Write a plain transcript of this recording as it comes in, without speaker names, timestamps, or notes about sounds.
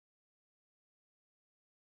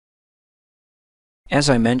As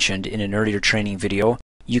I mentioned in an earlier training video,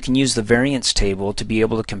 you can use the variance table to be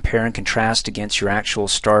able to compare and contrast against your actual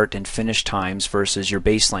start and finish times versus your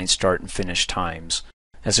baseline start and finish times.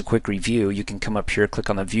 As a quick review, you can come up here, click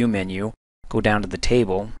on the View menu, go down to the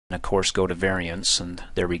table, and of course go to Variance, and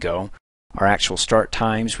there we go. Our actual start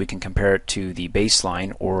times, we can compare it to the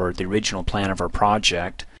baseline or the original plan of our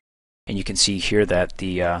project. And you can see here that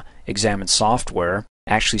the examined software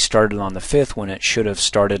actually started on the 5th when it should have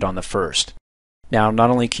started on the 1st. Now, not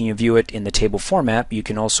only can you view it in the table format, but you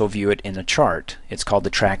can also view it in the chart. It's called the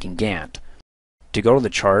Tracking Gantt. To go to the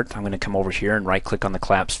chart, I'm going to come over here and right-click on the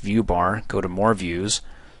collapsed view bar, go to More Views,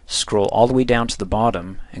 scroll all the way down to the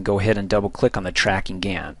bottom, and go ahead and double-click on the Tracking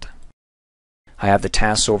Gantt. I have the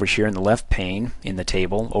tasks over here in the left pane in the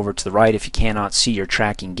table. Over to the right, if you cannot see your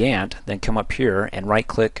Tracking Gantt, then come up here and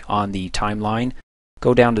right-click on the timeline,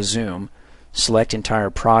 go down to Zoom, select Entire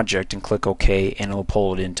Project, and click OK, and it'll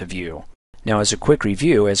pull it into view. Now, as a quick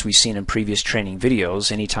review, as we've seen in previous training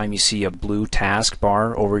videos, anytime you see a blue task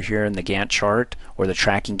bar over here in the Gantt chart or the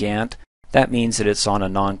Tracking Gantt, that means that it's on a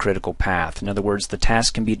non-critical path. In other words, the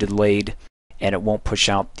task can be delayed and it won't push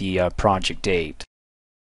out the project date.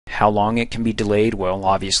 How long it can be delayed? Well,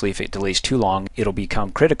 obviously if it delays too long, it'll become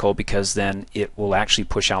critical because then it will actually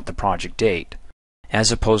push out the project date. As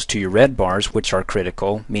opposed to your red bars, which are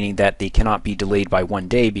critical, meaning that they cannot be delayed by 1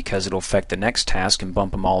 day because it'll affect the next task and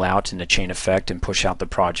bump them all out in a chain effect and push out the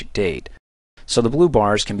project date. So the blue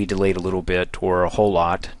bars can be delayed a little bit or a whole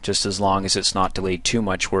lot, just as long as it's not delayed too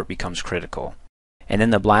much where it becomes critical. And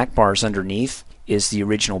then the black bars underneath is the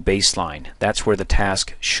original baseline. That's where the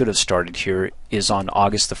task should have started here, is on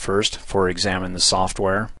August the 1st for Examine the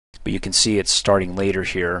Software. But you can see it's starting later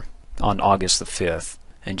here on August the 5th.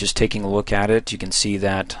 And just taking a look at it, you can see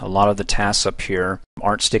that a lot of the tasks up here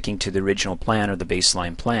aren't sticking to the original plan or the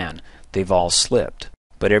baseline plan. They've all slipped.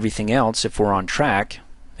 But everything else, if we're on track,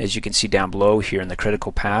 as you can see down below here in the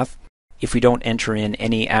critical path, if we don't enter in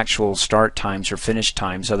any actual start times or finish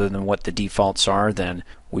times other than what the defaults are, then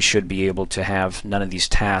we should be able to have none of these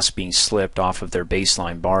tasks being slipped off of their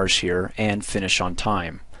baseline bars here and finish on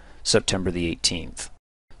time, September the 18th.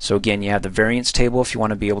 So again, you have the variance table if you want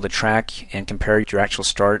to be able to track and compare your actual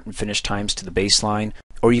start and finish times to the baseline,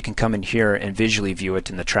 or you can come in here and visually view it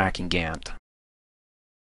in the Tracking Gantt.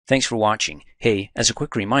 Thanks for watching. Hey, as a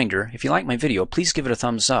quick reminder, if you like my video, please give it a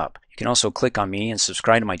thumbs up. You can also click on me and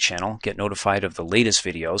subscribe to my channel, get notified of the latest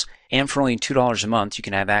videos, and for only $2 a month, you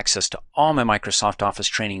can have access to all my Microsoft Office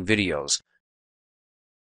training videos.